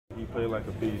he played like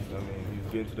a beast. I mean,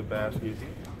 he's getting to the basket.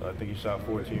 I think he shot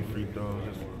 14 free throws.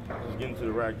 Just getting to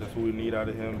the rack. That's what we need out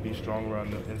of him. Be strong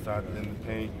around the inside in the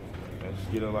paint, and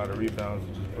just get a lot of rebounds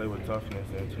and just play with toughness.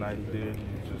 And tonight he did.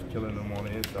 He was just killing them on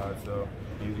the inside. So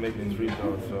he was making his free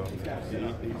throws. So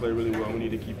he played really well. We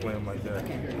need to keep playing like that.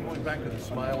 Going back to the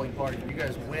smiling part, you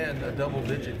guys win a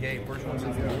double-digit game, first one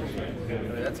since the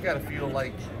World. That's got to feel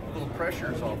like a little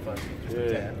pressure's off us.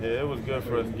 Yeah, it was good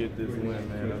for us to get this win,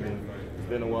 man. I mean, it's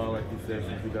been a while, like you said,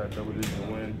 since we got a double-digit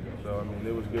win. So, I mean,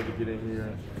 it was good to get in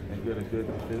here and get a good,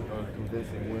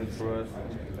 convincing win for us.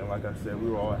 And like I said, we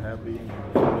were all happy.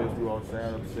 We were all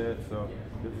sad, upset. So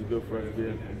this is good for us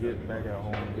to get back at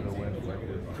home and get a win like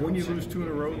this. When you lose 2 in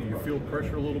a row, do you feel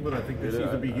pressure a little bit? I think this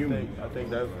seems to be human. I think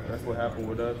that's what happened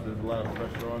with us. There's a lot of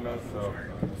pressure on us. So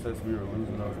since we were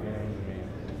losing those games, I mean,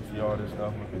 see all this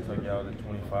stuff when Kentucky out at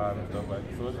 25 and stuff like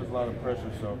that. So it's just a lot of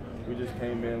pressure. So we just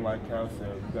came in, like Cal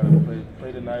said, we got to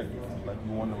play tonight like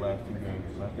we won the last 2 games.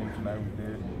 And I think tonight we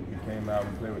did. We came out,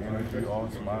 we played with energy, all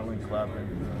smiling, clapping,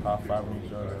 high-fiving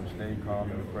each other, and stayed calm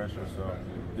under pressure. So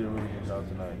we did a really good job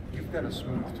tonight. You've got a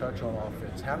smooth touch on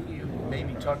offense. How do you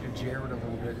maybe talk to Jared a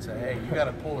little bit and say, hey, you got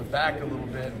to pull it back a little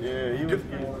bit? Yeah,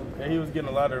 he was getting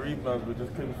a lot of rebounds, but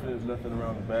just couldn't finish nothing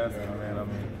around the basket, man. I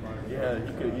mean, yeah,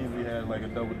 he could easily have like a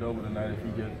double-double tonight if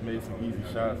he just made some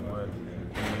easy shots, but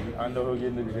I know he'll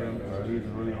get in the gym. He's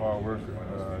a really hard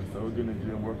worker, so he'll get in the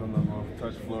gym, work on those little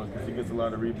touch floors because he gets a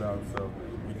lot of rebounds. So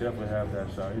he definitely has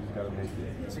that shot. He just got to make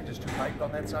it. Is he just too hyped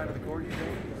on that side of the court, you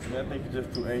think? I think he's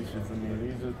just too anxious. I mean,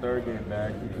 he's just third game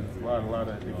back. He's just a lot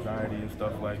of anxiety and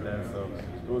stuff like that. So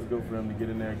it was good for him to get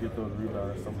in there and get those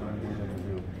rebounds. That's something we need him to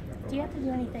do. Do you have to do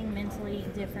anything mentally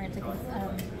different to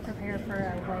prepare for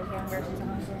a away game versus a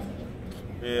home game?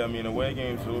 Yeah, I mean, away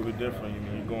games are a little bit different. I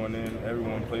mean, you're going in,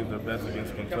 everyone plays their best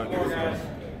against Kentucky, so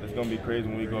it's going to be crazy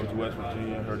when we go to West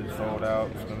Virginia. I heard it's sold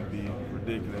out. It's going to be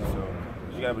ridiculous. So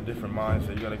you got to have a different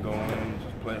mindset. You got to go in,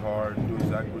 just play hard, and do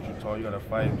exactly what you're told. You got to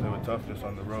fight, play with toughness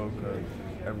on the road because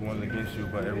everyone's against you,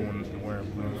 but everyone's wearing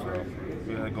blue. So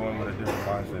you got to go in with a different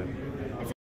mindset.